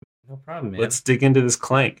No problem, man. Let's dig into this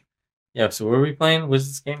Clank. Yeah, so what are we playing? What's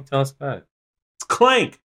this game? Tell us about it. It's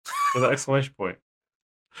Clank with an exclamation point.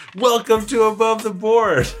 Welcome to Above the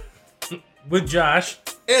Board With Josh.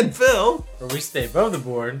 and Phil Where we stay above the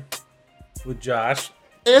board with Josh.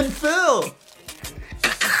 and Phil.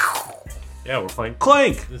 Yeah, we're playing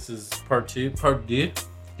Clank. This is part 2. Part 2.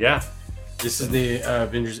 Yeah, This is the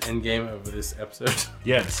Avengers Endgame of this episode.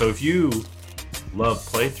 yeah. So if you love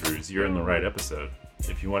playthroughs, you're in the right episode.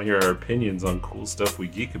 If you want to hear our opinions on cool stuff we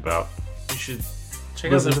geek about, you should Check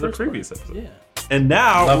listen out to the first previous part. episode. Yeah. And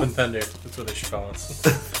now, Love and Thunder. That's what they should call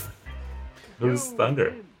us. who's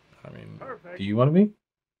Thunder? I mean, do you want to be?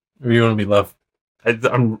 Or do you want to be Love?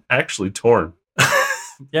 I'm actually torn.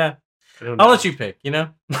 Yeah. I don't know. I'll let you pick, you know?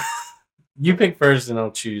 You pick first and I'll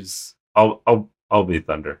choose. I'll be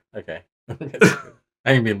Thunder. Okay.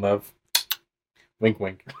 I can be Love. Wink,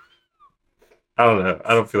 wink. I don't know.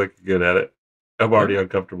 I don't feel like I'm good at it. I'm already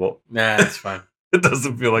uncomfortable. Nah, it's fine. It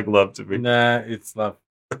doesn't feel like love to me. Nah, it's Love.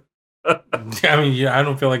 I mean, yeah, I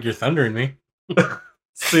don't feel like you're thundering me.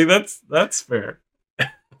 See, that's fair.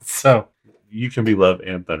 So, You can be love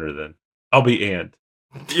and Thunder then. I'll be and.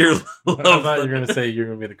 You're I love. thought you were going to say you're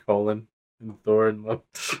going to be the colon in Thor and Love.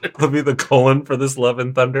 I'll be the colon for this love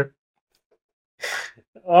and thunder.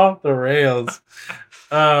 Off the rails.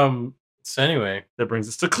 So anyway, That brings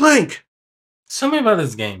us to Clank. tell me about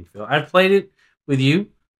this game, Phil. I played it with you,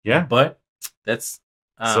 Yeah. but that's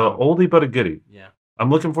So oldie but a goodie. yeah. I'm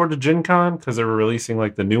looking forward to Gen Con because they're releasing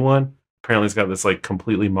like the new one. Apparently it's got this like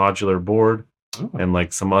completely modular board Ooh, and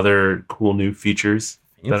like some other cool new features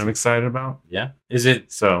that I'm fancy. excited about. Yeah. Is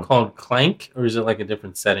it So called Clank or is it like a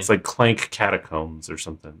different setting? it's like Clank Catacombs or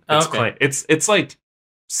something. Oh, It's okay. Clank. It's like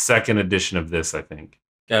second edition of this, I think.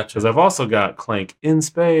 Gotcha. Because I've also got Clank in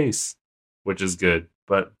Space, which is good.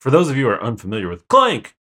 But for those of you who are unfamiliar with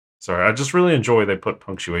Clank, sorry, I just really enjoy they put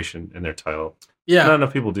punctuation in their title. Yeah. Not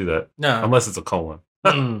enough people do that, No. unless it's a colon.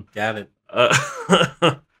 Got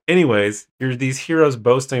it. Anyways, you're these heroes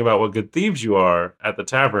boasting about what good thieves you are at the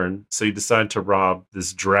tavern, so you decide to rob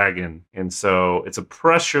this dragon. And so it's a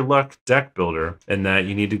press your luck deck builder in that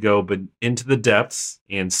you need to go into the depths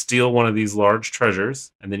and steal one of these large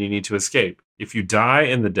treasures, and then you need to escape. If you die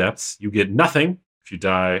in the depths, you get nothing. If you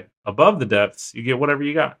die above the depths, you get whatever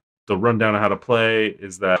you got. The rundown of how to play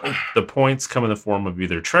is that the points come in the form of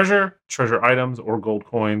either treasure items, or gold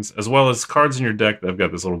coins, as well as cards in your deck that have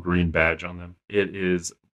got this little green badge on them. It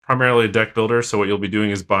is primarily a deck builder, so what you'll be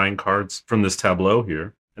doing is buying cards from this tableau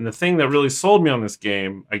here. And the thing that really sold me on this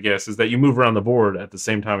game, I guess, is that you move around the board at the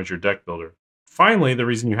same time as your deck builder. Finally, the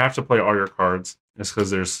reason you have to play all your cards is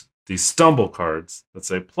because there's these stumble cards that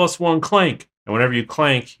say +1 Clank. And whenever you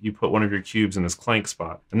clank, you put one of your cubes in this clank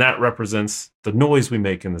spot. And that represents the noise we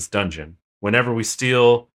make in this dungeon. Whenever we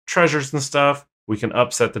steal treasures and stuff, we can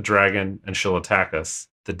upset the dragon and she'll attack us.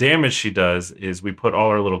 The damage she does is we put all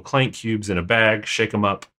our little clank cubes in a bag, shake them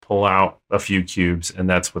up, pull out a few cubes, and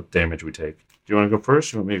that's what damage we take. Do you want to go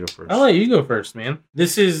first? Or you want me to go first? I'll let you go first, man.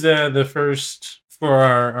 This is the first for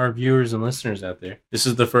our viewers and listeners out there. This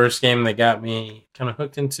is the first game that got me kind of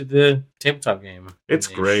hooked into the tabletop game. It's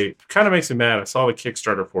great. Kind of makes me mad. I saw the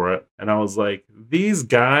Kickstarter for it, and I was like, these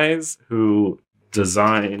guys who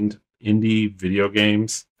designed indie video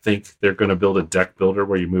games think they're going to build a deck builder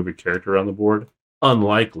where you move a character around the board?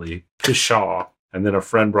 Unlikely. Pshaw. And then a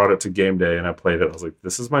friend brought it to game day, and I played it. I was like,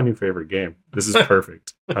 this is my new favorite game. This is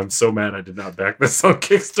perfect. I'm so mad I did not back this on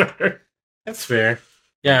Kickstarter. That's fair.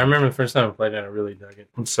 Yeah, I remember the first time I played it, I really dug it.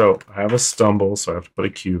 So I have a stumble, so I have to put a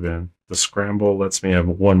cube in. The scramble lets me have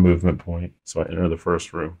 1 movement point, so I enter the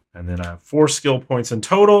first room. And then I have 4 skill points in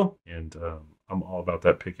total, and I'm all about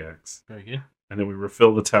that pickaxe. Very good. And then we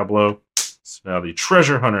refill the tableau. So now the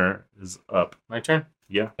treasure hunter is up. My turn.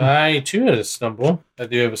 Yeah. I too had a stumble. I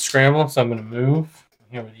do have a scramble, so I'm going to move.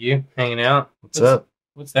 I'm here with you, hanging out. What's up?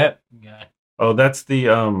 What's that guy? Oh, that's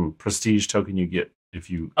the prestige token you get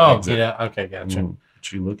if you Oh, exit. yeah. Okay, gotcha.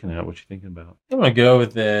 What you looking at? What you thinking about? I'm going to go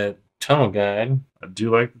with the tunnel guide. I do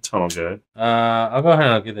like the tunnel guide. I'll go ahead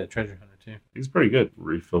and I'll get that treasure hunter too. He's pretty good.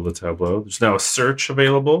 Refill the tableau. There's now a search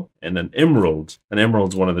available and an emerald. An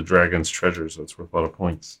emerald's one of the dragon's treasures, so it's worth a lot of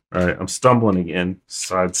points. All right, I'm stumbling again.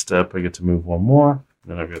 Sidestep. I get to move 1 more.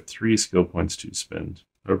 Then I've got 3 skill points to spend.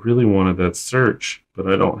 I really wanted that search,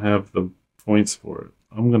 but I don't have the points for it.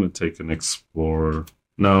 I'm going to take an explorer.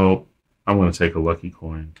 No, I'm going to take a lucky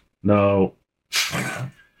coin. No.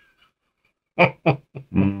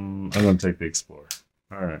 I'm going to take the explorer.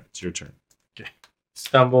 All right, it's your turn. Okay.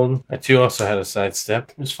 Stumbled. I too also had a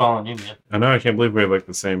sidestep. Just following you, man. I know, I can't believe we have like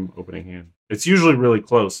the same opening hand. It's usually really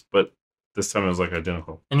close, but This time it was like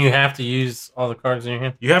identical. And you have to use all the cards in your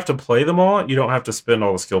hand? You have to play them all. You don't have to spend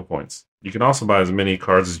all the skill points. You can also buy as many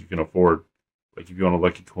cards as you can afford. Like if you want a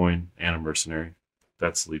lucky coin and a mercenary,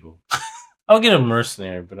 that's legal. I'll get a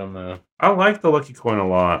mercenary, but I like the lucky coin a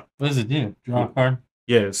lot. What does it do? Draw a card?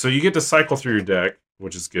 Yeah, so you get to cycle through your deck,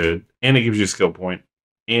 which is good, and it gives you a skill point,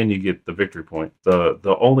 and you get the victory point.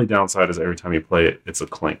 The only downside is every time you play it, it's a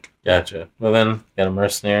clank. Gotcha. Well then, got a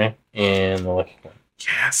mercenary and the lucky coin.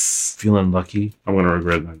 Yes. Feeling lucky. I'm going to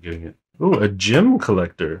regret not getting it. Ooh, a gem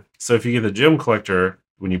collector. So if you get the gem collector,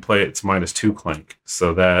 when you play it, it's -2 clank.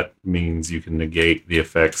 So that means you can negate the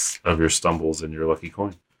effects of your stumbles and your lucky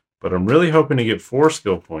coin. But I'm really hoping to get 4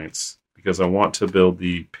 skill points because I want to build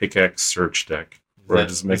the pickaxe search deck where I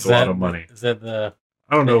just make a lot of money. Is that the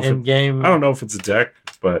I don't know end game? I don't know if it's a deck,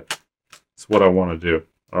 but it's what I want to do.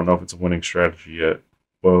 I don't know if it's a winning strategy yet.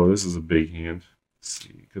 Whoa, this is a big hand. Let's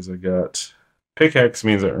see, because I got pickaxe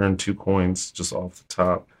means I earn 2 coins just off the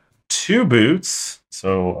top. 2 boots.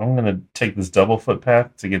 So I'm going to take this double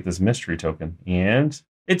footpath to get this mystery token. And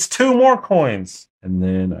it's 2 more coins. And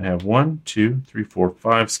then I have 1, 2, 3, 4,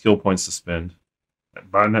 5 skill points to spend.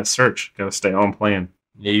 Buying that search. Got to stay on plan.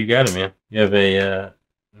 Yeah, you got it, man. You have a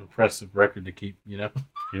impressive record to keep, you know?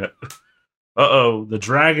 Yeah. Uh-oh, the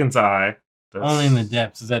dragon's eye. That's... Only in the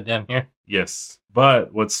depths. Is that down here? Yes.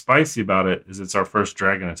 But what's spicy about it is it's our first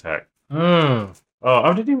dragon attack. Mm. Oh,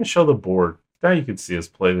 I didn't even show the board. Now you can see us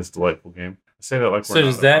play this delightful game. I say that like we're So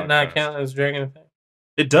does that not count as dragon attack?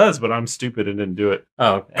 It does, but I'm stupid and didn't do it.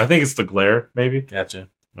 Oh, okay. I think it's the glare, maybe. Gotcha. I'm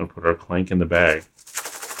going to put our clank in the bag.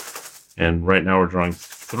 And right now we're drawing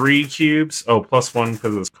 3 cubes. Oh, +1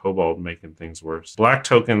 because it's kobold making things worse. Black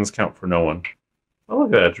tokens count for no one. Oh,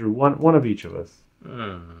 look at that. Drew one of each of us.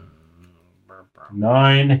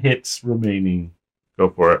 9 hits remaining. Go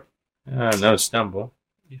for it. No stumble.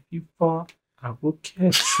 If you fall, I will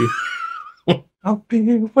catch you. I'll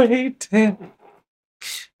be waiting.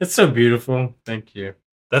 It's so beautiful. Thank you.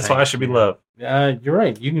 That's why I should be loved. You're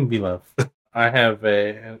right. You can be loved. I have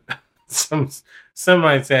some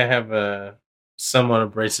might say I have a somewhat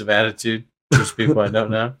abrasive attitude. There's people I don't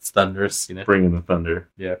know. It's thunderous, you know. Bringing the thunder.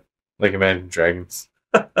 Yeah, like Imagine Dragons.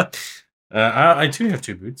 I too have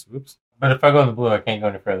 2 boots. Whoops. But if I go in the blue, I can't go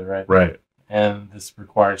any further, right? Right. And this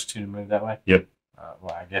requires 2 to move that way. Yep.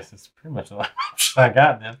 Well, I guess it's pretty much the last option I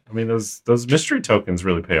got then. I mean, those mystery tokens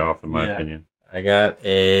really pay off, in my opinion. I got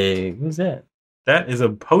a... Who's that? That is a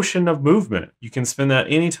potion of movement. You can spend that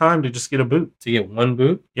any time to just get a boot. To get 1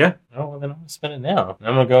 boot? Yeah. Oh, well, then I'm going to spend it now.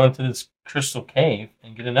 I'm going to go into this crystal cave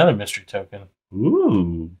and get another mystery token.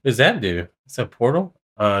 Ooh. What does that do? It's a portal?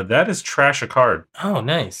 That is trash a card. Oh,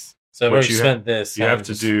 nice. So I've already spent this. You have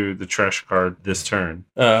to do the trash card this turn.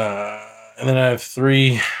 And then I have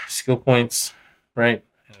 3 skill points, right?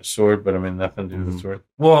 And a sword, but I mean nothing to do with the sword.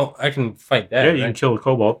 Well, I can fight that. Yeah, you can kill a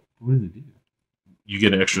kobold. What does it do? You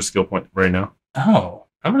get an extra skill point right now. Oh,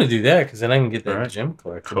 I'm gonna do that because then I can get that Right. gem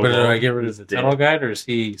collector. Kobold But do I get rid of is the dead. tunnel guide, or does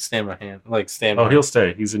he stand my hand? Like stand? Oh, my he'll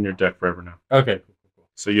stay. He's in your deck forever now. Okay, cool.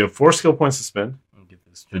 So you have 4 skill points to spend. I'll get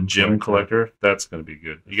this The gem collector, that's going to be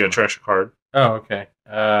good. You got to trash a card. Oh, okay.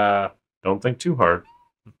 Don't think too hard.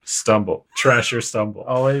 Stumble. Trash your stumble.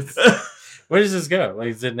 Always. Where does this go? Like,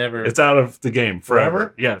 is it never? It's out of the game forever.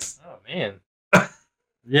 Forever? Yes. Oh man.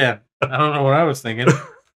 Yeah, I don't know what I was thinking.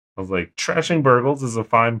 I was like, trashing burgles is a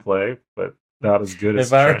fine play, but not as good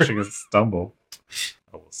as If I- trashing a stumble.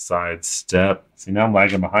 I will sidestep. See, now I'm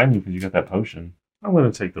lagging behind you because you got that potion. I'm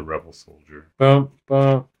going to take the rebel soldier. Bump,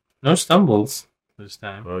 bump. No stumbles this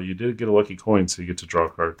time. Well, you did get a lucky coin, so you get to draw a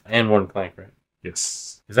card. And 1 clank, right?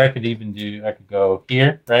 Yes. Because I could go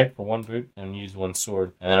here, right, for 1 boot and use 1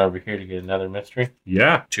 sword. And then over here to get another mystery.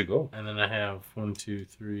 Yeah. 2 gold. And then I have 1, 2,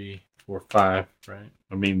 3, 4, 5, right?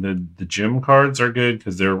 I mean, the gem cards are good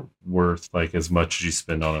because they're worth like as much as you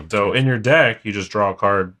spend on them. So in your deck, you just draw a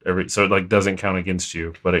card so it like doesn't count against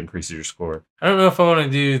you, but it increases your score. I don't know if I want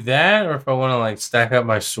to do that or if I want to like stack up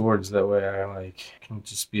my swords. That way I like can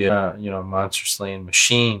just be a monster slaying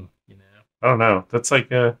machine. You know. I don't know. That's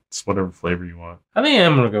like it's whatever flavor you want. I think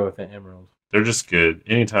I'm gonna go with the emerald. They're just good.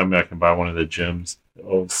 Anytime I can buy one of the gems, it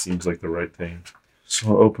always seems like the right thing. So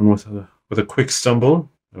I'll open with a quick stumble.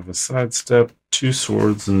 I have a sidestep, 2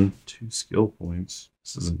 swords, and 2 skill points.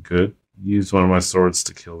 This isn't good. Use one of my swords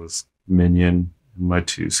to kill this minion, and my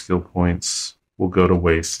 2 skill points will go to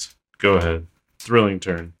waste. Go ahead. Thrilling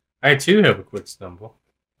turn. I too have a quick stumble.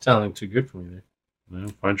 Sounding too good for me there.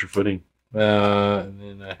 Well, find your footing. And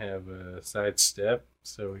then I have a sidestep,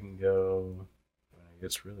 so we can go. I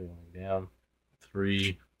guess really only down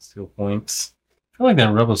 3 skill points. I feel like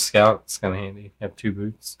that rebel scout's kind of handy. Have 2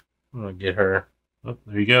 boots. I'm gonna get her. Oh,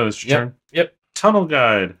 there you go. That's your turn. Yep. Tunnel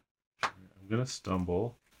guide. gonna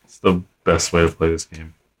stumble. It's the best way to play this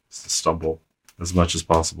game. Is to stumble as much as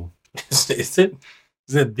possible. Is it?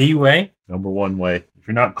 Is it the way? Number one way. If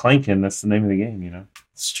you're not clanking, that's the name of the game, you know?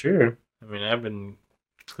 It's true. I mean, I've been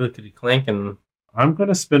clickety clanking. I'm going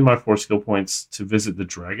to spend my 4 skill points to visit the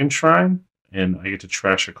Dragon Shrine, and I get to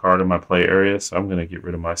trash a card in my play area, so I'm going to get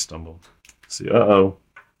rid of my stumble. See,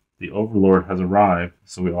 the Overlord has arrived,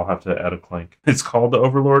 so we all have to add a clank. It's called the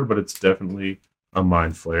Overlord, but it's definitely a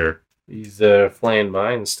Mind Flayer. He's flaying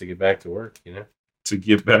mines to get back to work, you know? To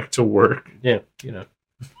get back to work. Yeah, you know.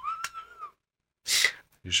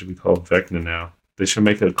 You should be called Vecna now. They should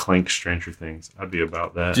make a Clank Stranger Things. I'd be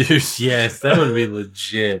about that. Dude, yes, that would be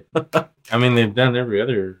legit. I mean, they've done every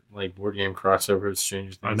other like board game crossover with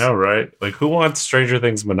Stranger Things. I know, right? Like, who wants Stranger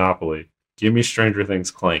Things Monopoly? Give me Stranger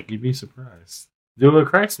Things Clank. You'd be surprised. Dude, what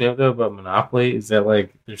cracks me up, though, about Monopoly is that,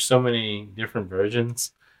 like, there's so many different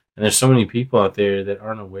versions, and there's so many people out there that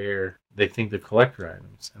aren't aware. They think they're collector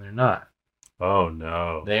items, and they're not. Oh,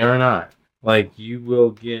 no. They are not. Like, you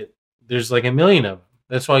will get... There's, like, a million of them.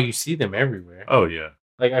 That's why you see them everywhere. Oh, yeah.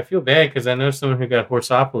 Like, I feel bad because I know someone who got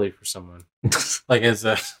Horseopoly for someone. Like, as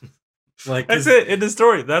a... Like, that's it in the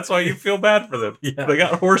story. That's why you feel bad for them. Yeah. They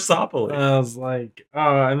got Horseopoly. I was like, oh,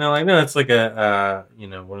 I know it's like a,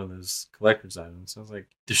 one of those collector's items. I was like,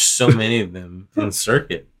 there's so many of them in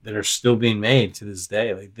circuit that are still being made to this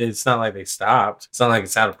day. Like, it's not like they stopped. It's not like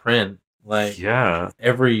it's out of print. Like, yeah,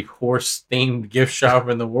 every horse-themed gift shop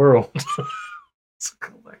in the world. It's a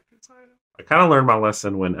collector's item. I kind of learned my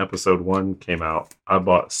lesson when episode 1 came out. I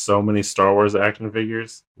bought so many Star Wars action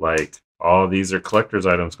figures. Like, all these are collector's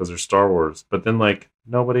items because they're Star Wars. But then, like,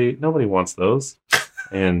 nobody wants those.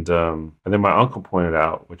 And then my uncle pointed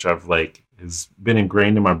out, which I've like has been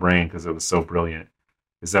ingrained in my brain because it was so brilliant,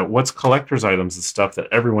 is that what's collector's items is stuff that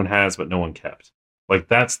everyone has but no one kept. Like,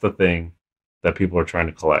 that's the thing that people are trying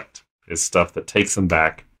to collect, is stuff that takes them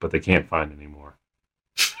back but they can't find anymore.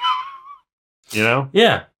 You know?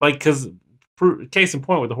 Yeah. Like, because case in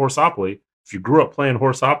point with the Horseopoly, if you grew up playing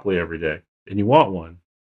Horseopoly every day and you want one,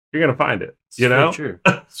 you're going to find it. It's you know? True.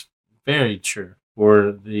 It's very true.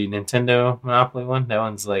 Or the Nintendo Monopoly one. That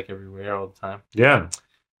one's like everywhere all the time. Yeah.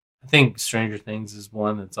 I think Stranger Things is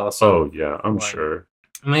one that's also... Oh, yeah. I'm sure.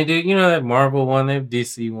 And they do, that Marvel one, they have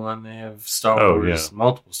DC one, they have Star Wars,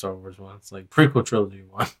 multiple Star Wars ones, like prequel trilogy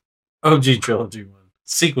one, OG trilogy one,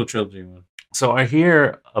 sequel trilogy one. So I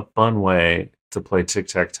hear a fun way to play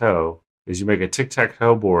tic-tac-toe is you make a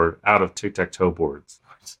tic-tac-toe board out of tic-tac-toe boards.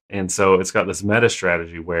 And so it's got this meta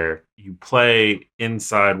strategy where you play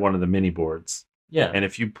inside one of the mini boards. Yeah. And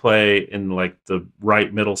if you play in like the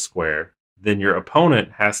right middle square, then your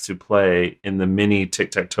opponent has to play in the mini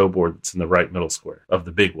tic-tac-toe board that's in the right middle square of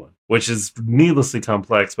the big one, which is needlessly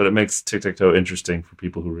complex, but it makes tic-tac-toe interesting for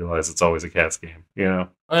people who realize it's always a cat's game, you know?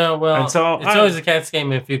 Well, and so it's always a cat's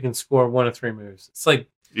game if you can score 1 of 3 moves. It's like...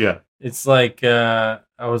 Yeah. It's like... I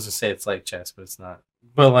was going to say it's like chess, but it's not.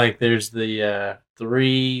 But like there's the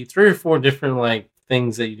 3 or 4 different like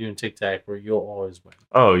things that you do in tic-tac where you'll always win.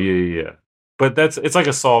 Oh, yeah. But it's like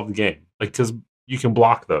a solved game. Like, because you can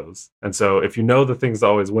block those. And so if you know the things that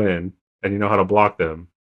always win and you know how to block them,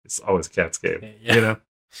 it's always cat's game. Yeah. You know?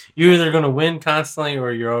 You're either going to win constantly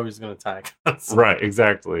or you're always going to tie constantly. Right,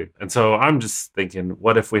 exactly. And so I'm just thinking,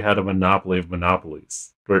 what if we had a monopoly of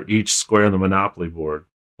monopolies where each square on the monopoly board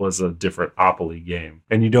was a different opoly game?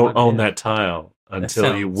 And you don't own that tile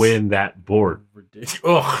until you win that board. Ridiculous.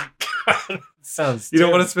 Oh, God. Sounds You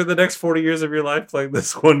don't want to spend the next 40 years of your life playing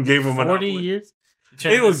this one game of Monopoly? 40 years?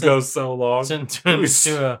 It would go so long. Turn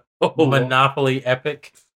into a Monopoly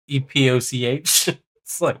epic, EPOCH.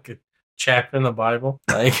 It's like a chapter in the Bible.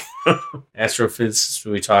 Like, astrophysicists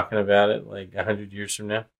will be talking about it like 100 years from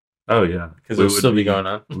now. Oh, yeah. Because it'll still be going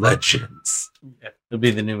on. Legends. Yeah, it'll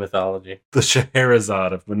be the new mythology. The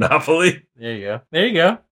Scheherazade of Monopoly. There you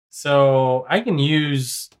go. So I can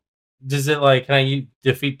use... can I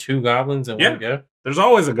defeat 2 goblins in one go? There's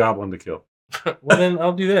always a goblin to kill. Well, then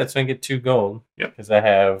I'll do that so I can get 2 gold. Yep. Because I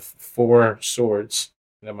have 4 swords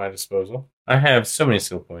at my disposal. I have so many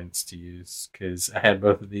skill points to use because I had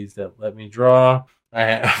both of these that let me draw. I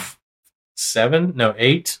have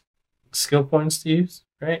 8 skill points to use,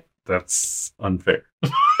 right? That's unfair.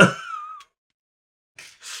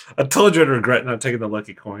 I told you I'd regret not taking the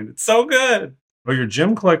lucky coin. It's so good. Oh, your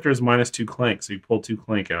gem collector is -2 Clank, so you pull 2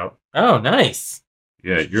 Clank out. Oh, nice.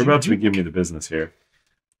 Yeah, you're about to give me the business here.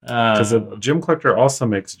 Because a gem collector also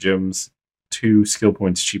makes gems 2 skill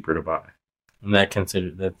points cheaper to buy. And that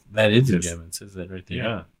is a gem. It says that right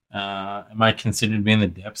there. Yeah. Am I considered being the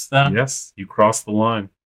depths though? Yes, you cross the line.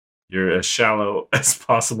 You're as shallow as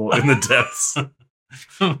possible in the depths.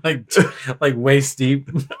 like waist deep.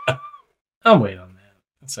 I'll wait on that.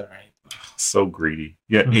 That's all right. So greedy.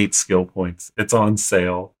 You got 8 skill points. It's on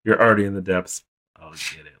sale. You're already in the depths. I'll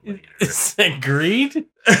get it later. Is that greed?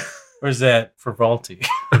 Or is that frivolity?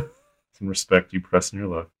 Some respect, you pressing your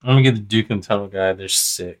luck. I'm going to get the Duke and Tunnel guy. There's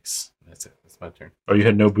 6. That's it. That's my turn. Oh, you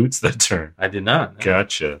had no boots that turn. I did not. No.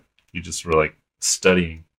 Gotcha. You just were like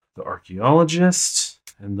studying. The Archaeologist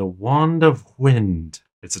and the Wand of Wind.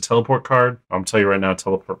 It's a teleport card. I'm telling you right now,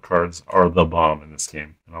 teleport cards are the bomb in this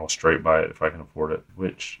game. And I'll straight buy it if I can afford it,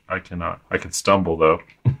 which I cannot. I can stumble, though.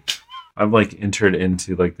 I've like entered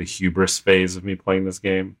into like the hubris phase of me playing this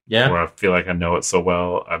game. Yeah. Where I feel like I know it so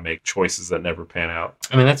well, I make choices that never pan out.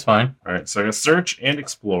 I mean, that's fine. All right, so I got search and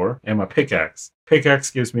explore, and my pickaxe.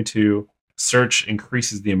 Pickaxe gives me 2. Search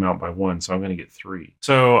increases the amount by 1, so I'm going to get 3.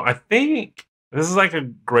 So I think this is like a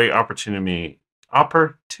great opportunity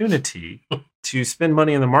to spend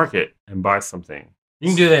money in the market and buy something. You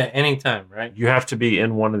can do that anytime, right? You have to be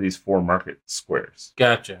in one of these 4 market squares.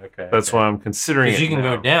 Gotcha. Okay. That's why I'm considering it. Because you can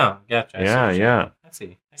now. Go down. Gotcha. Yeah. I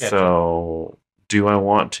see. So, do I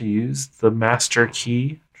want to use the master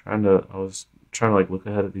key? I was trying to like look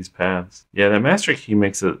ahead at these paths. Yeah, that master key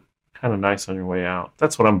makes it kind of nice on your way out.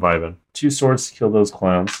 That's what I'm vibing. 2 swords to kill those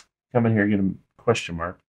clowns. Come in here, get a question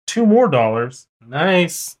mark. $2 more.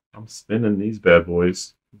 Nice. I'm spending these bad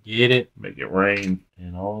boys. Get it. Make it rain.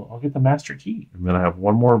 And I'll get the master key. I'm going to have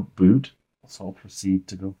 1 more boot. So I'll proceed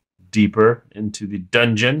to go deeper into the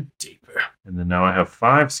dungeon. Deeper. And then now I have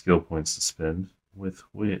 5 skill points to spend, with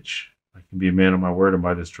which I can be a man of my word and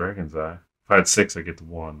buy this dragon's eye. If I had 6, I get the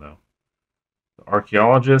 1, though. The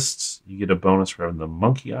Archaeologist, you get a bonus for having the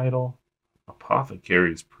monkey idol.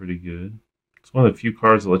 Apothecary is pretty good. It's one of the few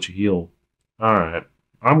cards that let you heal. All right.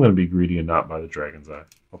 I'm going to be greedy and not buy the dragon's eye.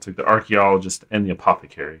 I'll take the Archaeologist and the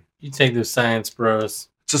Apothecary. You take those science bros.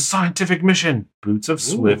 It's a scientific mission. Boots of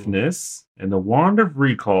Swiftness and the Wand of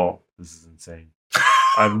Recall. This is insane.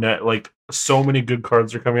 I've net like so many good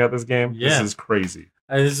cards are coming out this game. Yeah. This is crazy.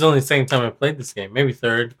 This is only the second time I played this game. Maybe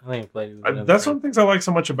third. I think I played it. That's one of the things I like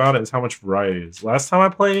so much about it is how much variety it is. Last time I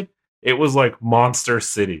played, it was like Monster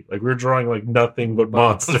City. Like we were drawing like nothing but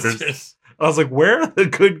monsters. I was like, where are the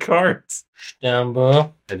good cards?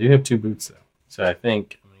 Dumbo. I do have 2 boots though. So I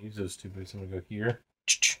think I'm going to use those 2 boots. I'm going to go here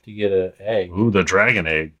to get an egg. Ooh, the dragon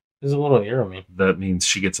egg. There's a little arrow me. That means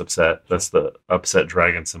she gets upset. That's the upset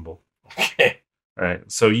dragon symbol. Okay. All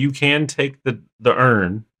right. So you can take the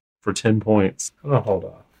urn for 10 points. I'm going to hold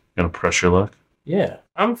off. Gonna press your luck? Yeah.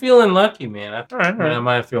 I'm feeling lucky, man. All right. I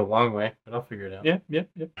might have to go a long way, but I'll figure it out. Yeah.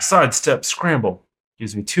 Sidestep, scramble.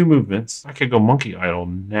 Gives me 2 movements. I could go monkey idol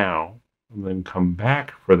now and then come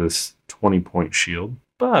back for this 20-point shield.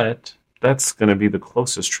 But that's going to be the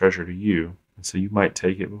closest treasure to you. And so you might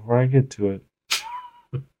take it before I get to it.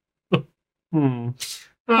 All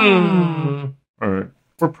right.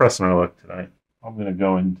 We're pressing our luck tonight. I'm going to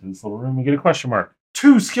go into this little room and get a question mark.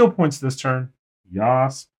 2 skill points this turn.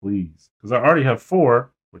 Yas, please. Because I already have 4,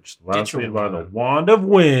 which allows me to buy the Wand of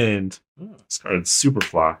Wind. This card is super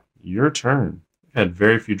fly. Your turn. I've had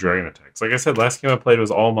very few dragon attacks. Like I said, last game I played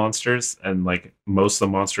was all monsters, and like most of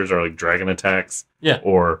the monsters are like dragon attacks. Yeah.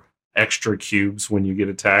 Or extra cubes when you get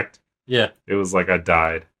attacked. Yeah. It was like I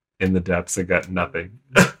died in the depths and got nothing.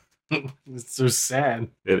 It's so sad.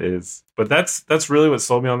 It is. But that's really what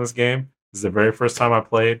sold me on this game. This is the very first time I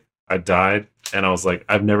played. I died, and I was like,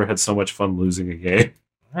 I've never had so much fun losing a game.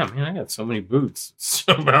 Oh, man, I got so many boots.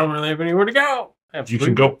 So I don't really have anywhere to go. You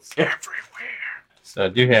can go everywhere. So I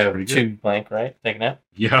do have 2 blank, right? Taking that?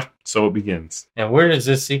 Yeah, so it begins. And where does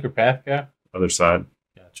this secret path go? Other side.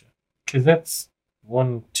 Gotcha. Because that's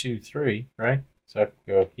 1, 2, 3, right? So I can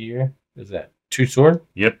go here. Is that 2 sword?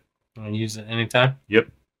 Yep. I'm going to use it anytime? Yep.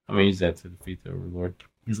 I'm going to use that to defeat the Overlord.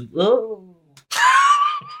 He's like, oh.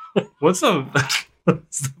 What's the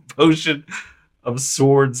potion of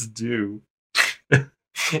swords do?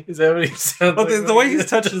 Is that what he sounds like? The way he's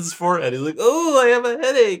touching his forehead, he's like, oh, I have a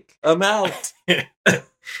headache. I'm out.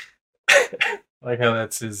 Like how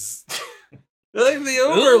that's his... I'm the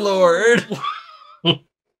Overlord.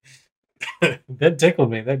 That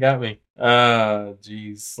tickled me. That got me.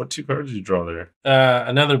 Jeez. What 2 cards did you draw there?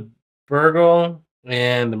 Another Burgle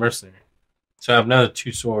and the Mercenary. So I have another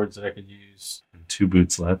 2 swords that I could use. 2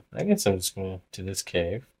 boots left. I guess I'm just going to this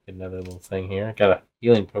cave. Get another little thing here. I got a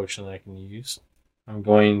healing potion that I can use. I'm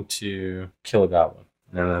going to kill a goblin.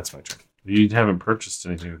 And that's my turn. You haven't purchased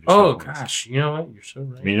anything with your supplements. Gosh. You know what? You're so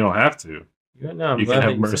right. I mean, you don't have to. You can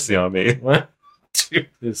have mercy on me. 1, 2,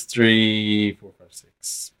 there's 3, 4, 5,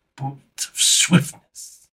 6. Boots of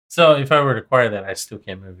Swiftness. So if I were to acquire that, I still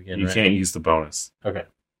can't move again, You can't use the bonus. Okay.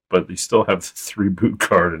 But you still have the 3 boot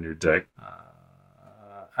card in your deck.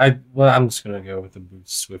 I'm just going to go with the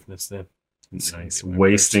Boots of Swiftness then. Nice.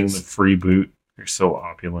 Wasting the free boot. You're so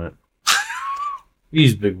opulent.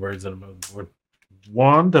 Use big words on above the board.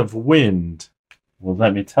 Wand of Wind will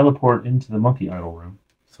let me teleport into the monkey idol room.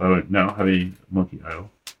 So I now have a monkey idol.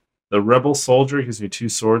 The rebel soldier gives me 2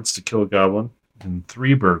 swords to kill a goblin and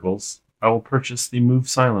 3 burgles. I will purchase the move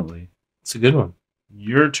silently. It's a good one.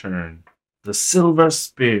 Your turn. The silver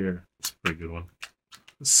spear. It's a pretty good one.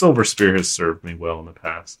 The silver spear has served me well in the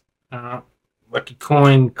past. Lucky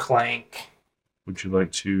coin, Clank. Would you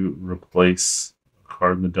like to replace a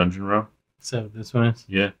card in the dungeon row? So this one is?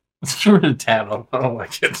 Yeah. Let's get rid of Tattle. I don't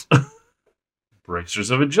like it. Bracers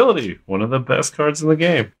of Agility. One of the best cards in the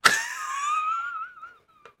game.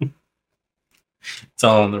 It's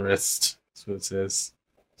all on the wrist. That's what it says.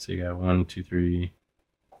 So you got 1, 2, 3,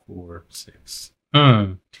 4, 6.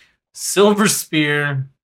 Silver Spear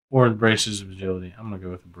or the Bracers of Agility. I'm going to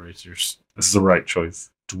go with the Bracers. This is the right choice.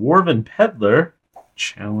 Dwarven Peddler.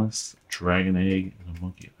 Chalice, Dragon Egg, and a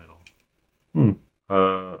Monkey Idol.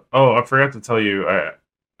 I forgot to tell you,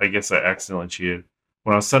 I guess I accidentally cheated.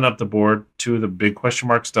 When I was setting up the board, 2 of the big question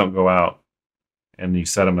marks don't go out. And you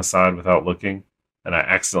set them aside without looking. And I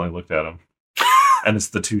accidentally looked at them. And it's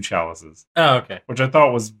the 2 chalices. Oh, okay. Which I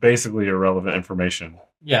thought was basically irrelevant information.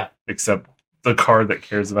 Yeah. Except the card that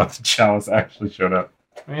cares about the chalice actually showed up.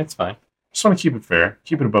 I mean, it's fine. Just want to keep it fair.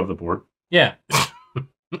 Keep it above the board. Yeah.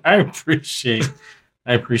 I appreciate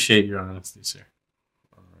your honesty, sir.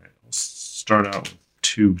 All right. We'll start out with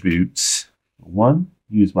 2 boots. 1,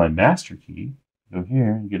 use my master key. Go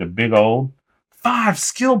here and get a big old 5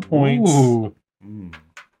 skill points. Ooh.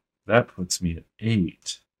 That puts me at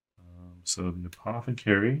 8. So the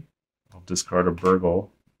apothecary, I'll discard a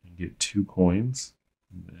burgle and get 2 coins.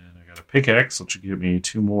 And then I got a pickaxe, which will give me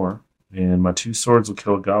 2 more. And my 2 swords will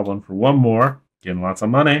kill a goblin for 1 more. Getting lots of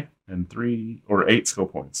money. And 3 or 8 skill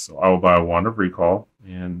points. So I will buy a Wand of Recall.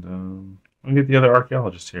 And I'll get the other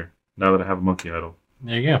archaeologist here. Now that I have a monkey idol.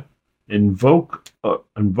 There you go.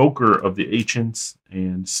 Invoker of the Ancients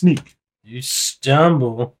and Sneak. You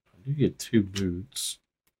stumble. You get 2 boots.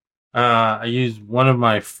 I used one of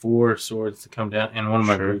my 4 swords to come down and one of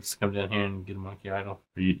my boots to come down here and get a monkey idol.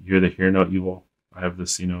 You're the hear no evil. I have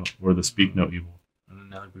this, or the speak no evil. And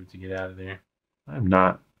another boot to get out of there. I'm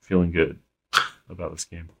not feeling good about this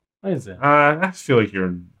game. Why is that? I feel like you're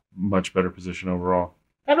in much better position overall.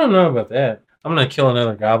 I don't know about that. I'm going to kill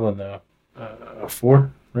another goblin, though.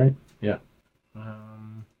 4, right? Yeah.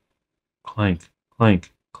 Clank,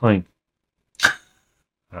 clank, clank.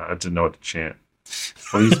 I didn't know what to chant.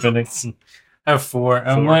 What are you spending? I have 4.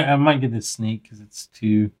 I might get this sneak because it's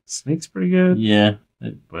 2. Sneak's pretty good. Yeah.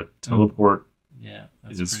 But teleport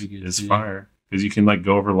that's pretty good is too. fire. Because you can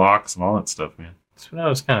go over locks and all that stuff, man. That's what I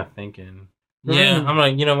was kind of thinking. Yeah, I'm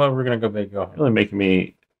like, you know what? We're going to go big. Go ahead. Really making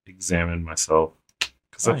me examine myself.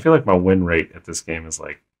 Because I feel like my win rate at this game is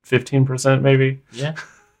 15% maybe. Yeah.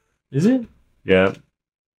 Is it? Yeah.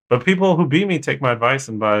 But people who beat me take my advice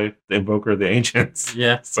and buy the Invoker of the Ancients.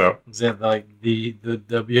 Yeah. So is that the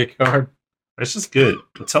W card? It's just good.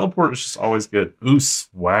 The teleport is just always good. Ooh,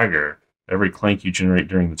 swagger. Every clank you generate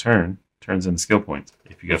during the turn turns into skill points.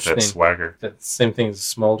 If you get that swagger. That's the same thing as a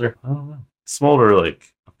smolder. I don't know. Smolder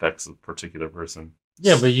affects a particular person.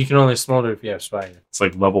 Yeah, but you can only smolder if you have swagger. It's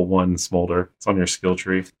level 1 smolder. It's on your skill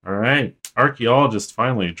tree. All right. Archaeologist,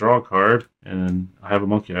 finally. Draw a card. And I have a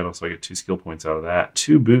monkey idol, so I get 2 skill points out of that.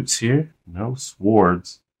 2 boots here. No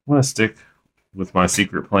swords. I'm going to stick with my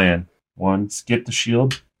secret plan. 1, skip the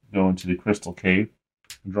shield. Go into the crystal cave.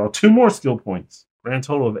 And draw 2 more skill points. Grand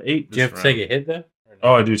total of 8. Do you have to take a hit, though?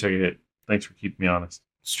 Oh, I do take a hit. Thanks for keeping me honest.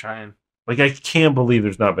 Just trying. I can't believe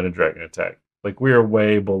there's not been a dragon attack. We are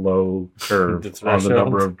way below curve on the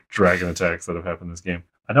number of dragon attacks that have happened in this game.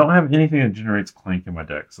 I don't have anything that generates Clank in my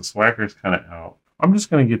deck, so Swagger is kind of out. I'm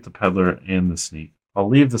just going to get the Peddler and the Sneak. I'll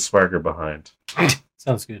leave the Swagger behind.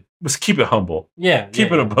 Sounds good. Just keep it humble. Yeah.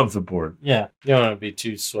 Keep it above the board. Yeah. You don't want to be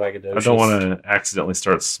too swaggadocious. I don't want to accidentally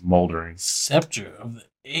start smoldering. Scepter of the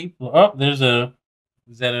April. Oh, there's a...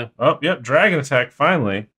 Is that a... Oh, yep. Dragon attack,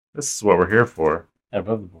 finally. This is what we're here for.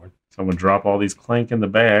 Above the board. So I'm going to drop all these Clank in the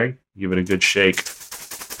bag. Give it a good shake.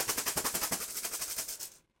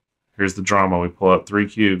 Here's the drama. We pull out 3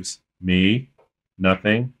 cubes. Me.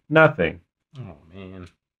 Nothing. Nothing. Oh, man.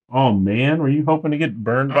 Oh, man. Were you hoping to get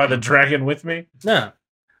burned by the dragon with me? No.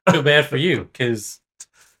 I feel bad for you, because...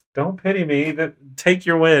 Don't pity me. Take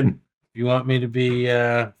your win. You want me to be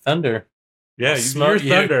Thunder. Yeah, you're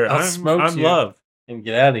Thunder. I'm Love. And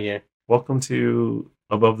get out of here. Welcome to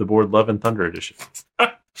Above the Board Love and Thunder Edition.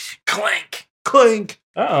 Clank! Clank!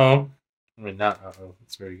 Uh-oh. I mean, not uh-oh.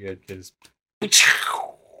 It's very good, because...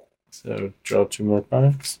 So, draw 2 more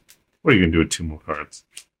cards. What are you going to do with 2 more cards?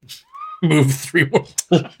 move 3 more.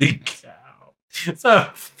 Holy cow. So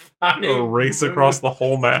A race across the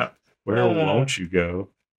whole map. Where Uh, won't you go?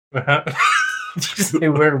 Did you say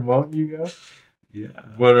where won't you go? Yeah.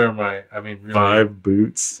 What are my? I mean, really? 5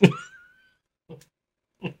 boots.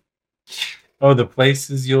 Oh, the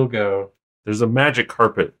places you'll go. There's a magic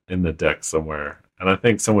carpet in the deck somewhere. And I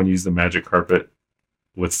think someone used the magic carpet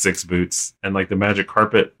with 6 boots. And like the magic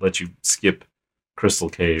carpet lets you skip crystal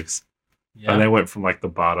caves. Yeah. And they went from like the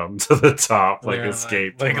bottom to the top, like They're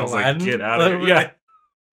escaped. like And I was Aladdin? like, get out of here. Yeah.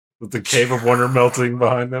 With the cave of wonder melting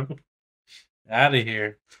behind them. Out of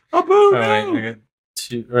here. Oh, boo! Oh, No. wait, I got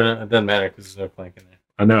 2. Or no, it doesn't matter because there's no Clank in there.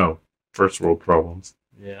 I know. First world problems.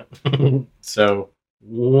 Yeah. So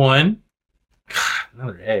 1.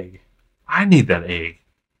 Another egg. I need that egg.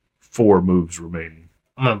 4 moves remaining.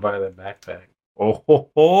 I'm gonna buy that backpack. Oh, ho,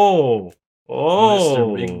 ho.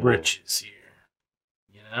 Oh. Mr. Big Britches here.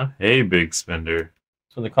 You know? Hey, big spender.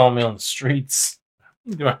 That's what they call me on the streets. How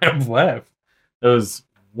many do I have left? Those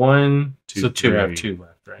 1, 2, so 2. I have 3. 2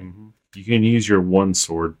 left, right? Mm-hmm. You can use your 1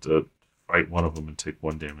 sword to fight one of them and take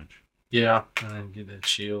 1 damage. Yeah, and then get that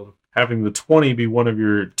shield. Having the 20 be one of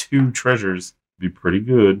your 2 treasures would be pretty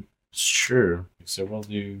good. Sure. So we'll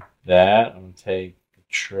do that. I'm gonna take the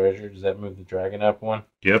treasure. Does that move the dragon up 1?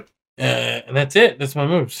 Yep. And that's it. That's my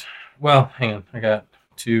moves. Well, hang on. I got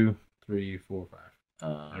 2, 3, 4, 5.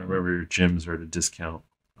 I remember your gems are at a discount.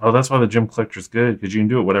 Oh, that's why the gem collector's good, because you can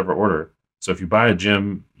do it whatever order. So if you buy a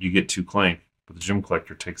gem, you get 2 Clank, but the gem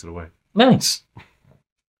collector takes it away. Nice.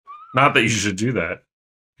 Not that you should do that.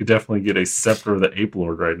 You could definitely get a Scepter of the Ape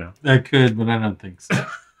Lord right now. I could, but I don't think so. I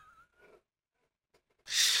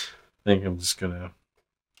think I'm just gonna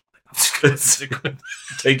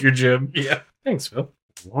Take your gem. Yeah. Thanks, Phil.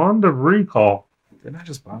 Wand of Recall. Didn't I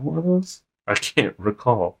just buy one of those? I can't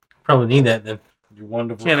recall. Probably need that then. Your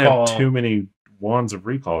wand of Can't recall. have too many Wands of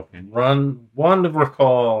Recall, can you? Wand of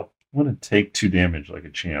recall. I want to take 2 damage like a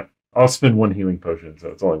champ. I'll spend 1 healing potion, so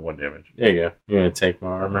it's only 1 damage. There you go. You're gonna take my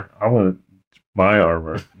armor. I want my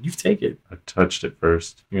armor. You take it. I touched it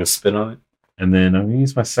first. You're gonna spin on it. And then I'm going to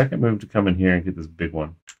use my second move to come in here and get this big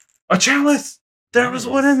one. A chalice! There was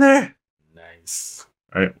one in there! Nice.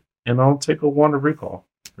 All right. And I'll take a Wand of Recall.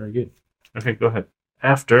 Very good. Okay, go ahead.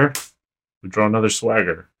 After, we draw another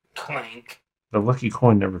swagger. Clank. The lucky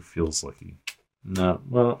coin never feels lucky. No.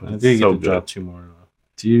 Well, But I it's do get so to draw good. 2 more.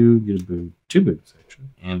 Do get a boot. 2 boots, actually.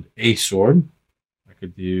 And a sword. I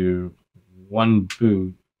could do 1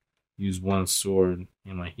 boot, use 1 sword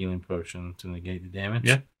in my healing potion to negate the damage.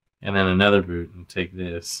 Yeah. And then another boot and take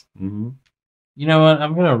this. Mm-hmm. You know what?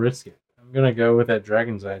 I'm going to risk it. I'm going to go with that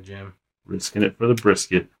Dragon's Eye gem. Risking it for the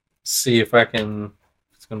brisket. See if I can...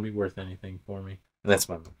 If it's going to be worth anything for me. And that's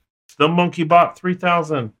my move. The monkey bot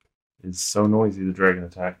 3000 is so noisy the dragon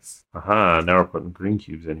attacks. Aha, now we're putting green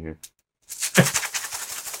cubes in here.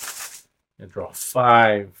 I draw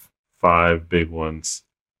 5. 5 big ones.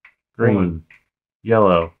 Green, 1.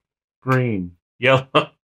 yellow, green,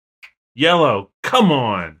 yellow, yellow. Come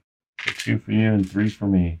on. 2 for you and 3 for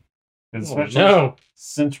me. Especially no.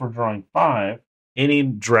 since we're drawing 5, any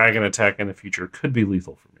dragon attack in the future could be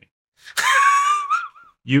lethal for me.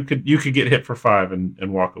 You could get hit for 5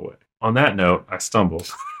 and walk away. On that note, I stumble.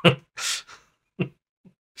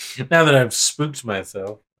 Now that I've spooked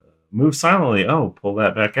myself. Move silently. Oh, pull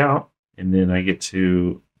that back out. And then I get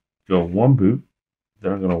to go 1 boot.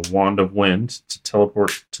 Then I'm going to Wand of Wind to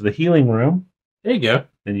teleport to the healing room. There you go.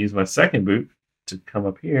 Then use my second boot to come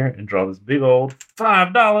up here and draw this big old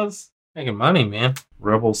 $5. Making money, man.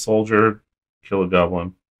 Rebel Soldier, kill a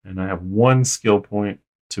goblin. And I have 1 skill point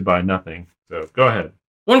to buy nothing. So go ahead.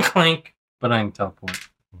 1 Clank, but I can teleport.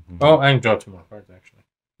 Mm-hmm. Oh, I can draw 2 more cards, actually.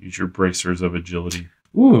 Use your bracers of agility.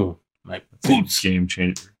 Ooh, my That's boots a game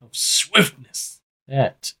changer. of swiftness.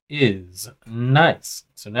 That is nice.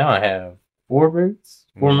 So now I have 4 boots,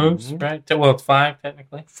 4 moves, right? Well, it's 5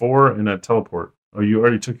 technically. 4 and a teleport. Oh, you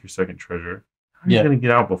already took your second treasure. How are you Yeah. going to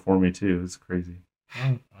get out before me, too? It's crazy.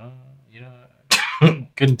 You know,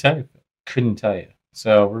 couldn't tell you. Couldn't tell you.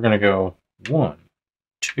 So we're gonna go 1,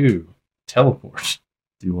 2, teleport.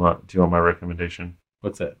 Do you want my recommendation?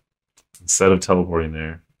 What's that? Instead of teleporting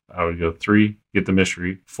there, I would go 3, get the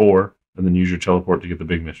mystery, 4, and then use your teleport to get the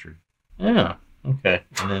big mystery. Yeah. Okay.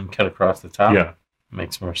 And then cut across the top. Yeah.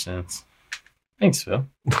 Makes more sense. Thanks, Phil.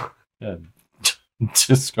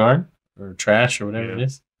 Discard or trash or whatever it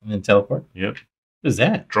is, and then teleport. Yep. What is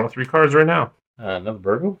that? Draw 3 cards right now. Another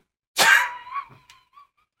burgle?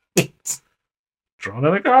 Draw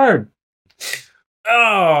another card.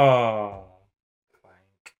 Oh.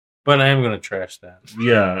 But I am going to trash that.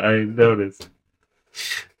 Yeah, I noticed.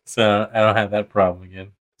 So I don't have that problem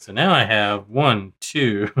again. So now I have 1,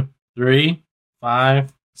 2, 3,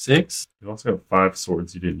 5, 6. You also have 5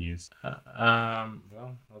 swords you didn't use. Well,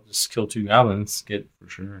 I'll just kill 2 goblins, get For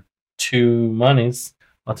sure. 2 monies.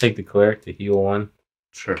 I'll take the cleric to heal 1.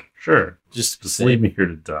 Sure. Just leave me here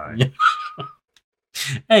to die. Yeah.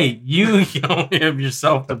 Hey, you only have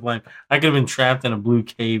yourself to blame. I could have been trapped in a blue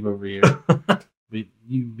cave over here. But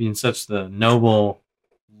you being such the noble,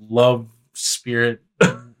 love spirited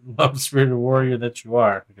warrior that you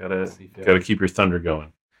are. Gotta keep your thunder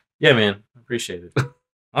going. Yeah, man. I appreciate it.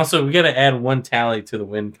 Also, we gotta add 1 tally to the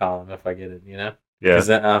win column if I get it, Yeah. Because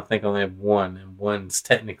I think I only have 1, and 1's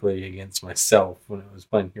technically against myself when I was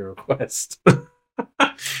playing Hero Quest.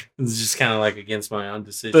 It's just kind of like against my own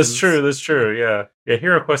decisions. That's true. Yeah.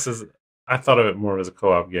 Hero Quest I thought of it more as a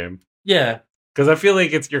co-op game. Yeah. Because I feel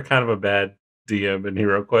like you're kind of a bad DM in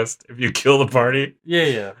Hero Quest if you kill the party.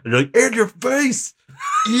 Yeah. And you're like, in your face,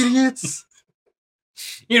 idiots.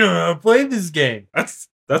 You don't know how to play this game. That's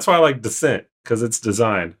why I like Descent, because it's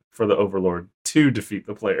designed for the Overlord to defeat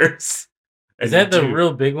the players. Is that the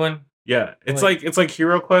real big one? Yeah. It's like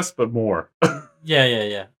Hero Quest, but more.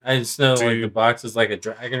 Yeah. I just know like the box is like a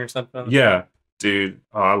dragon or something. Yeah. Dude,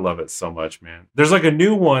 I love it so much, man. There's like a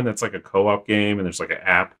new one that's like a co-op game, and there's like an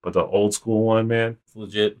app, but the old school one, man, it's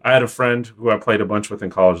legit. I had a friend who I played a bunch with in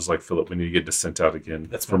college. Was like, Philip, we need to get Descent out again.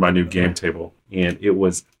 That's for my new game table, and it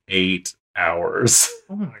was 8 hours.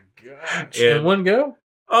 Oh my gosh! In one go?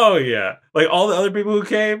 Oh yeah, like all the other people who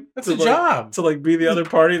came. That's a job to like be the other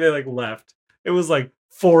party. They like left. It was like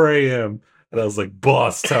 4 a.m. and I was like,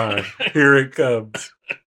 boss time. Here it comes.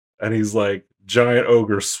 And he's like, giant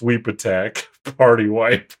ogre sweep attack. Party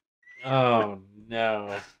wipe. Oh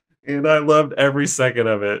no. And I loved every second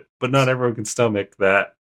of it, but not everyone can stomach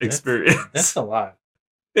that experience. That's a lot.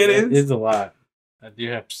 It is a lot. I do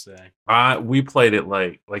have to say. We played it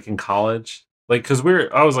like in college, like because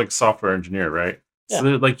I was like software engineer, right? Yeah. So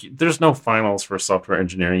like there's no finals for software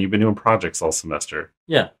engineering. You've been doing projects all semester.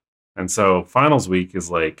 Yeah. And so finals week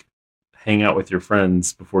is like hang out with your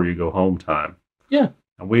friends before you go home time. Yeah.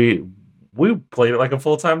 And we played it like a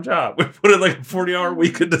full-time job. We put it like a 40-hour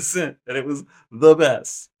week of Descent, and it was the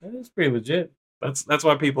best. That is pretty legit. That's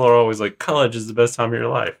why people are always like, college is the best time of your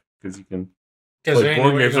life, because you can play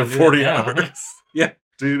board games for 40 hours. Yeah,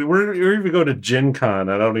 dude, we're even going to Gen Con.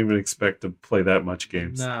 I don't even expect to play that much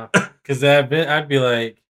games. No, because I'd be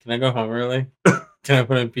like, can I go home early? Can I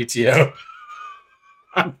put in PTO?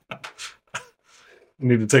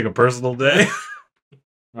 Need to take a personal day.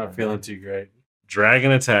 Not feeling too great.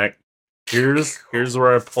 Dragon attack. Here's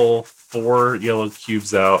where I pull 4 yellow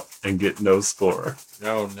cubes out and get no score.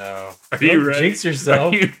 Oh no! Are you ready? Jinx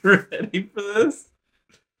yourself. Are you ready for this?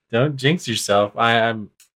 Don't jinx yourself.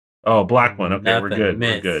 I'm. Oh, black one. Okay, we're good.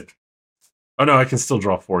 Missed. We're good. Oh no, I can still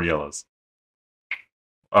draw 4 yellows.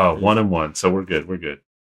 Oh, 1 and 1. So we're good. We're good.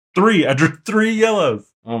 3. I drew 3 yellows.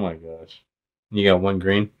 Oh my gosh! You got 1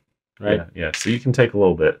 green, right? Yeah. So you can take a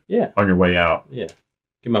little bit. Yeah. On your way out. Yeah.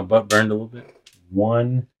 Get my butt burned a little bit.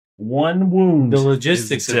 One wound. The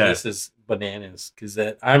logistics of this is bananas, because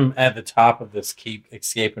I'm at the top of this keep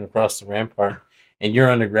escaping across the rampart, and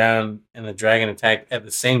you're underground, and the dragon attack at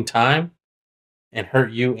the same time and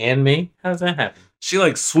hurt you and me. How does that happen? She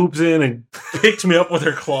like swoops in and picked me up with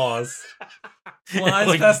her claws, flies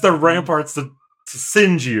Like- past the ramparts to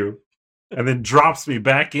singe you, and then drops me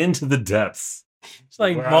back into the depths. It's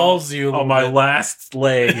like Where mauls you a on little my bit. last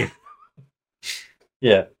leg.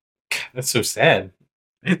 Yeah. That's so sad.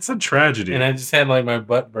 It's a tragedy. And I just had like my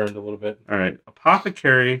butt burned a little bit. All right,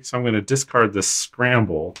 Apothecary. So I'm going to discard this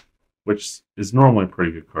Scramble, which is normally a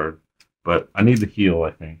pretty good card, but I need the heal.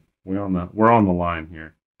 I think we're on the line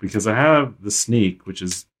here because I have the Sneak, which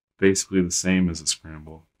is basically the same as a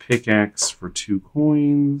Scramble. Pickaxe for 2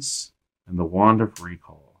 coins and the Wand of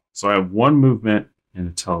Recall. So I have 1 movement and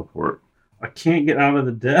a teleport. I can't get out of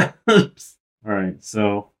the depths. All right,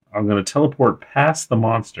 so I'm going to teleport past the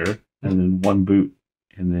monster and then 1 boot.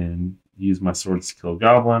 And then use my swords to kill a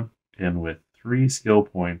goblin. And with 3 skill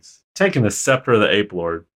points, taking the Scepter of the Ape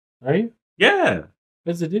Lord. Are you? Yeah.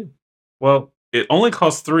 What does it do? Well, it only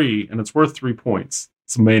costs 3, and it's worth 3 points.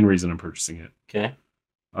 It's the main reason I'm purchasing it. Okay.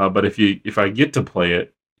 But if I get to play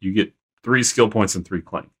it, you get 3 skill points and 3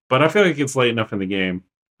 clank. But I feel like it's late enough in the game.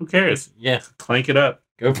 Who cares? Yeah. Clank it up.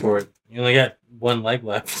 Go for it. You only got 1 leg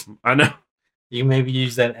left. I know. You maybe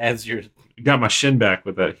use that as your Got my shin back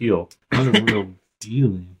with that heal. real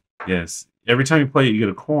dealing. Yes. Every time you play it, you get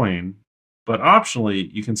a coin. But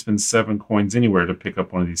optionally, you can spend 7 coins anywhere to pick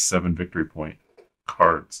up one of these 7 victory point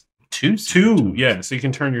cards. 2? Yeah. So you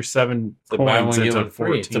can turn your 7 So buy coins one, get into one free.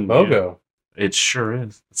 14. It's a BOGO. Yeah. It sure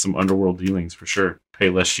is. It's some underworld dealings for sure. Pay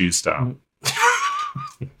less shoes style.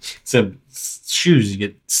 So shoes, you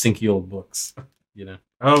get stinky old books. You know.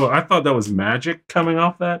 Oh, I thought that was magic coming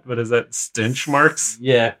off that, but is that stench marks?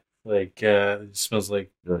 Yeah, like it smells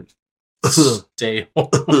like stale.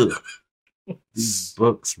 These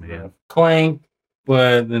books, man. Clank,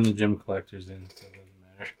 but then the gym collector's in, so it doesn't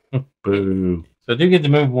matter. Boo. So I do get to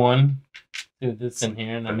move one to this in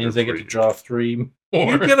here, and that means I get to draw 3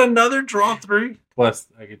 more. You get another draw 3? Plus,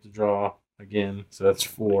 I get to draw again, so that's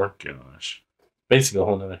 4. Gosh. Basically, a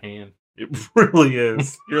whole nother hand. It really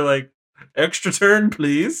is. You're like, extra turn,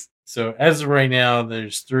 please. So as of right now,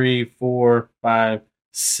 there's 3, 4, 5,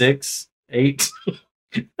 6, 8.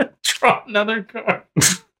 Draw another card.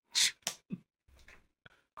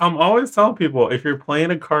 I'm always telling people, if you're playing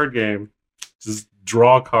a card game, just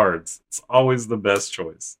draw cards. It's always the best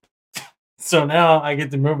choice. So now I get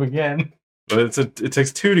to move again. But it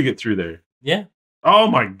takes 2 to get through there. Yeah. Oh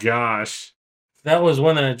my gosh. That was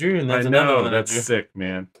one that I drew, and that's another one that that's I drew. sick,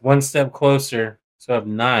 man. One step closer, so I have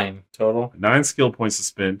 9 total. 9 skill points to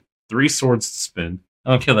spend, 3 swords to spend.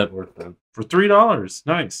 I'll kill that orc then. For $3.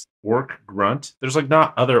 Nice. Orc grunt. There's like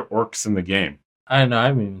not other orcs in the game. I don't know. I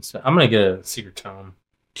haven't even. I'm gonna get a secret tome.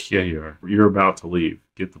 Yeah, you are. You're about to leave.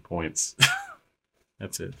 Get the points.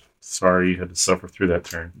 That's it. Sorry you had to suffer through that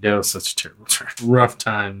turn. That was such a terrible turn. Rough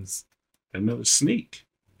times. Another sneak.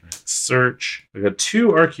 Search. I got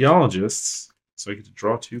 2 archaeologists, so I get to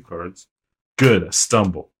draw 2 cards. Good, a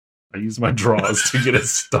stumble. I use my draws to get a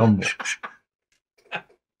stumble.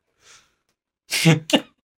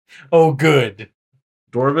 Oh, good.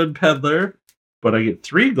 Dwarven Peddler, but I get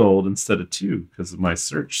 3 gold instead of 2 because of my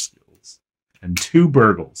search skills. And 2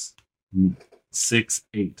 burgles. 6,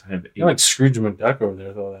 8. I have 8. You're like Scrooge McDuck over there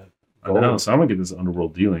with all that I know, so I'm going to get this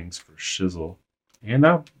Underworld Dealings for shizzle. And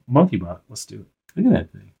now Monkeybot. Let's do it. Look at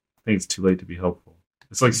that thing. I think it's too late to be helpful.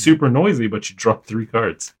 It's like super noisy, but you drop 3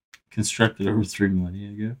 cards. Constructed over 3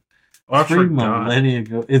 millennia ago. Oh, I 3 forgot. millennia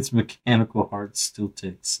ago, its mechanical heart still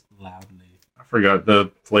ticks loudly. I forgot.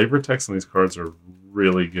 The flavor text on these cards are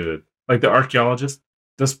really good. Like the archaeologist,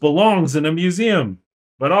 this belongs in a museum,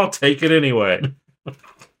 but I'll take it anyway.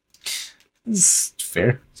 It's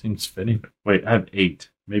fair. Seems fitting. Wait, I have 8.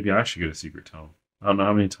 Maybe I should get a secret tome. I don't know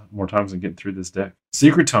how many more times I'm getting through this deck.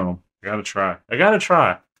 Secret tome. I gotta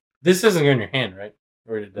try. This doesn't go in your hand, right?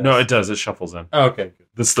 Or it does? No, it does. It shuffles in. Oh, okay, good.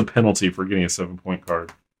 That's the penalty for getting a 7-point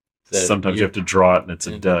card. That Sometimes you have to draw it and it's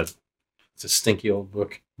a Mhm. dud. It's a stinky old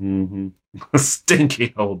book. Mm-hmm. A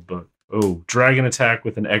stinky old book. Oh, dragon attack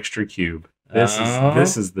with an extra cube. This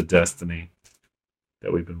is the destiny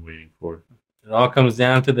that we've been waiting for. It all comes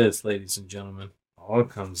down to this, ladies and gentlemen. All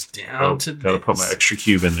comes down to Gotta this. put my extra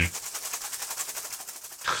cube in there.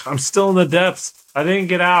 I'm still in the depths. I didn't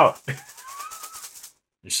get out.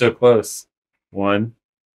 You're so close. 1.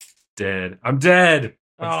 Dead. I'm dead.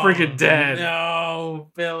 I'm freaking dead.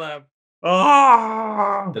 No, Philip.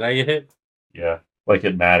 Ah! Did I get hit? Yeah, like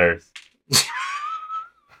it matters.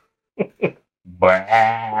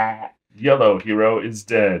 Bah. Yellow hero is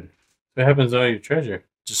dead. What happens to all your treasure?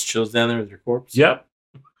 Just chills down there with your corpse? Yep.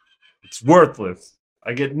 It's worthless.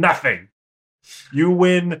 I get nothing. You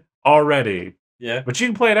win already. Yeah. But you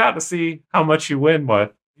can play it out to see how much you win,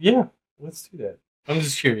 what? Yeah. Let's do that. I'm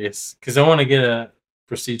just curious because I want to get a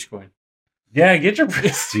prestige coin. Yeah, get your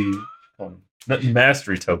prestige.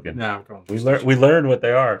 Mastery token. No, I'm going. We learned what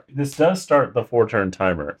they are. This does start the 4-turn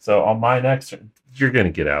timer. So on my next turn, you're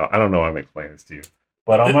gonna get out. I don't know why I'm explaining this to you.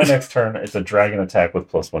 But on my next turn, it's a dragon attack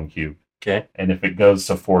with +1 cube. Okay. And if it goes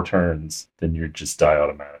to 4 turns, then you just die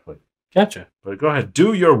automatically. Gotcha. But go ahead,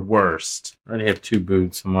 do your worst. I already have 2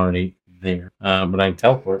 boots. I'm already there. But I can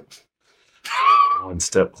teleport. 1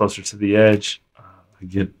 step closer to the edge. I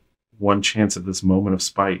get 1 chance at this moment of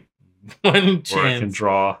spite. 1 Where I can chance.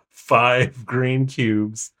 draw 5 green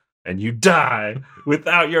cubes and you die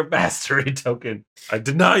without your mastery token. I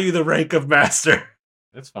deny you the rank of master.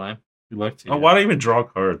 That's fine. Good luck to you. Oh, why do I even draw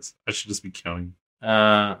cards? I should just be counting.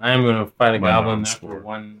 I am going to fight a My goblin now non-score. for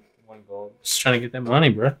one gold. Just trying to get that money,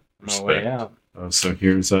 bro. On my way Respect. out. Oh, so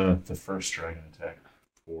here's the first dragon attack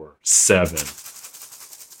for 7.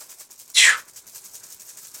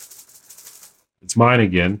 It's mine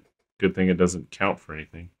again. Good thing it doesn't count for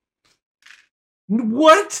anything.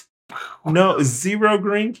 What? No, 0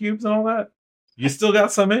 green cubes and all that? You still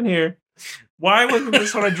got some in here. Why wasn't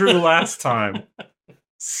this what I drew last time?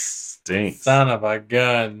 Stinks. Son of a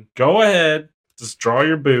gun. Go ahead. Just draw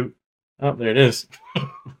your boot. Oh, there it is.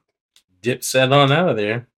 Dip set on out of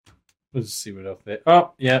there. Let's see what else there.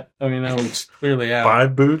 Oh, yeah. I mean, that was clearly out.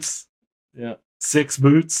 5 boots. Yeah. 6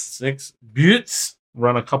 boots. 6 boots.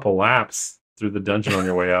 Run a couple laps through the dungeon on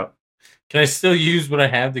your way out. Can I still use what I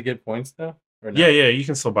have to get points, though? Or no? Yeah, you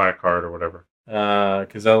can still buy a card or whatever.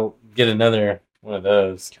 Because I'll get another one of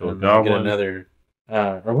those. Kill a and then I'll get goblin. another.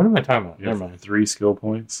 Or what am I talking about? You Never have mind. 3 skill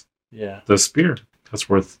points. Yeah. The spear. That's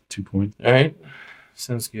worth 2 points. All right.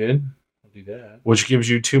 Sounds good. I'll do that. Which gives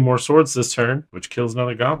you 2 more swords this turn, which kills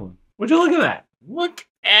another goblin. Would you look at that? Look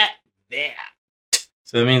at that.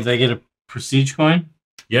 So that means I get a prestige coin?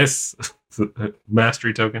 Yes.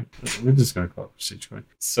 Mastery token. We're just going to call it prestige coin.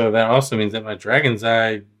 So that also means that my Dragon's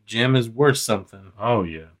Eye gem is worth something. Oh,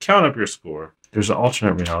 yeah. Count up your score. There's an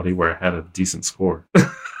alternate reality where I had a decent score.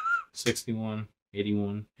 61,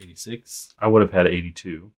 81, 86. I would have had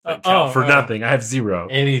 82. Count for nothing. I have 0.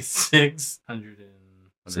 86,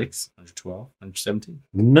 106, 112, 117.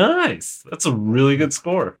 Nice. That's a really good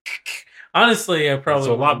score. Honestly, I probably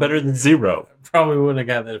That's a lot better than 0. Probably wouldn't have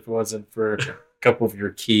got that if it wasn't for a couple of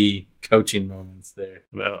your key coaching moments there.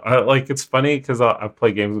 No, it's funny because I've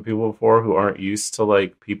played games with people before who aren't used to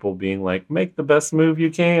like people being like, make the best move you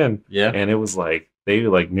can. Yeah. And it was like, they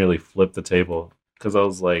like nearly flipped the table because I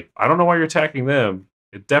was like, I don't know why you're attacking them.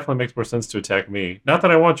 It definitely makes more sense to attack me. Not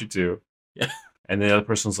that I want you to. Yeah. And the other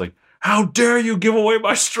person's like, how dare you give away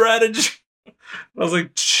my strategy? I was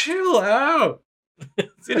like, chill out.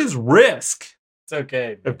 It is Risk. It's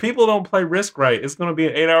okay. If people don't play Risk right, it's going to be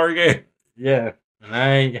an 8-hour game. Yeah. And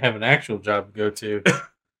I have an actual job to go to.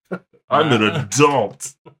 I'm an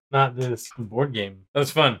adult. Not this board game. That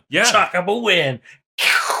was fun. Yeah. Chalk up a win.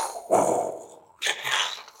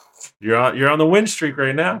 You're on the win streak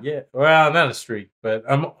right now. Yeah. Well, not a streak, but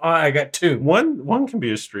I got 2. One can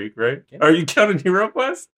be a streak, right? Yeah. Are you counting Hero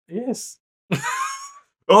Quest? Yes.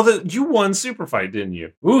 Oh, you won Super Fight, didn't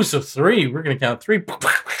you? Ooh, so 3. We're going to count 3.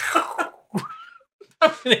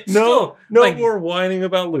 No like- more whining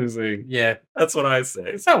about losing. Yeah. That's what I say.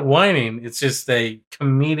 It's not whining. It's just a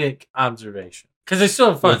comedic observation. Because I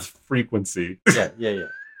still have fun. With frequency. Yeah.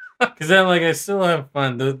 Because I still have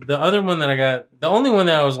fun. The other one that I got, the only one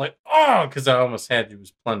that I was like, oh, because I almost had you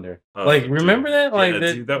was Plunder. Oh, remember dude. that? Like, Yeah,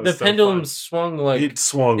 dude, that the was so pendulum fun. swung like It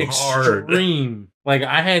swung hard. extreme. Like,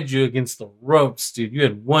 I had you against the ropes, dude. You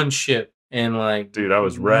had one ship and like, Dude, I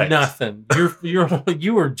was wrecked. Nothing.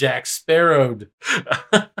 You were Jack Sparrowed,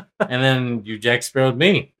 and then you Jack Sparrowed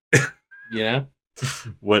me. You know?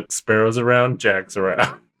 What Sparrow's around, Jack's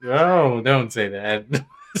around. Oh, don't say that.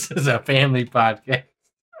 This is a family podcast.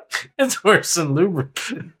 It's worse than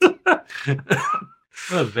lubricant. That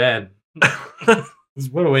was bad.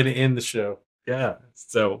 What a way to end the show. Yeah.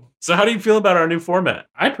 So how do you feel about our new format?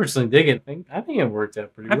 I personally dig it. I think it worked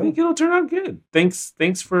out pretty I well. think it'll turn out good.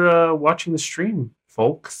 Thanks for watching the stream,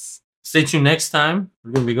 folks. Stay tuned next time.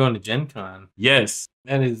 We're going to be going to Gen Con. Yes.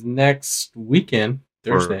 That is next weekend,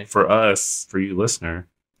 Thursday. For us, for you listener.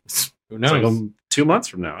 Who It's like knows? 2 months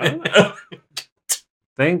from now. I don't know.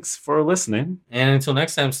 Thanks for listening. And until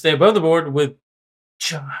next time, stay above the board with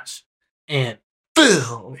Josh and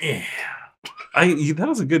Phil. Yeah. That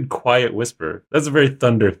was a good quiet whisper. That's a very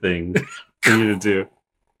Thunder thing for you to do.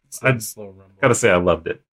 I'd slow rumble. Gotta say I loved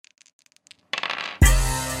it.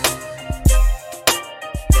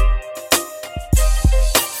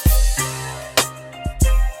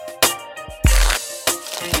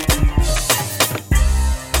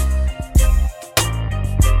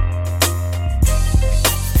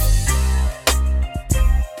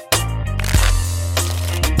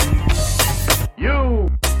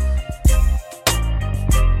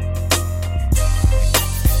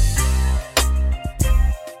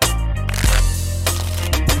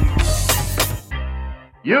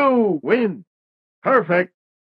 You win. Perfect.